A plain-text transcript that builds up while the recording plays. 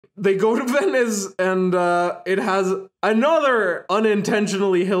They go to Venice, and it has another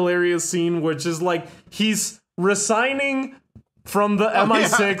unintentionally hilarious scene, which is like he's resigning from the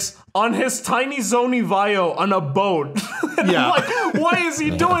MI6 on his tiny Zoni Vio on a boat. Yeah. Like, why is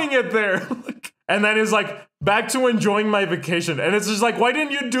he doing it there? And then he's like, back to enjoying my vacation. And it's just like, why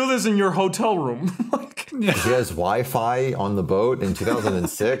didn't you do this in your hotel room? He has Wi-Fi on the boat in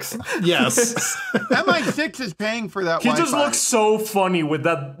 2006. Yes. MI6 is paying for that He Wi-Fi. just looks so funny with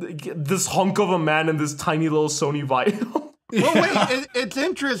this hunk of a man in this tiny little Sony Vio. Well, wait, it's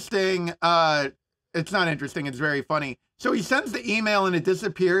interesting. It's not interesting. It's very funny. So he sends the email and it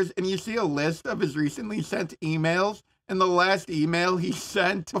disappears, and you see a list of his recently sent emails. And the last email he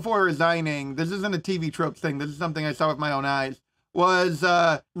sent before resigning, this isn't a TV trope thing, this is something I saw with my own eyes, was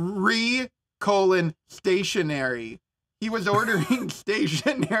stationery. He was ordering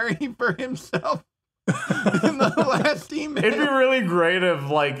stationery for himself in the last email. It'd be really great if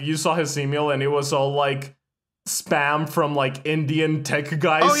like you saw his email and it was all like spam from like Indian tech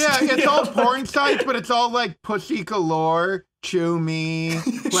guys. Oh yeah, it's all porn sites, but it's all like pussy galore, chew me,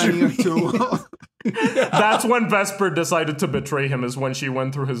 plenty of tool. That's when Vesper decided to betray him, is when she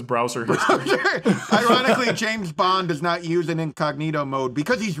went through his browser history. Ironically, James Bond does not use an incognito mode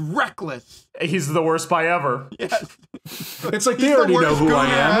because he's reckless. He's the worst spy ever. Yes. It's like they already know who I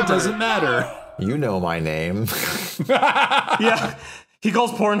am. ever. It doesn't matter. You know my name. Yeah. He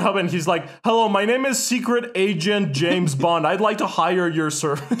calls Pornhub and he's like, hello, my name is Secret Agent James Bond. I'd like to hire your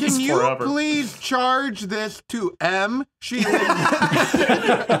service Can you forever. please charge this to M? She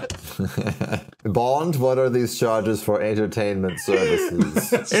Bond, what are these charges for entertainment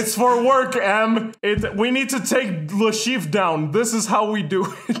services? It's for work, M. We need to take Lashif down. This is how we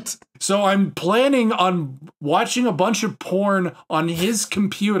do it. So I'm planning on watching a bunch of porn on his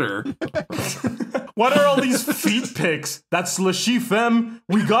computer. What are all these feet pics? That's Lashif M.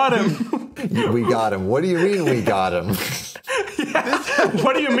 We got him. We got him. What do you mean we got him?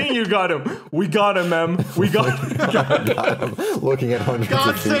 What do you mean you got him? We got him, M. We got him. Got him. Looking at hundreds God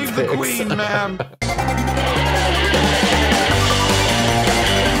of feet save the pics. queen, ma'am.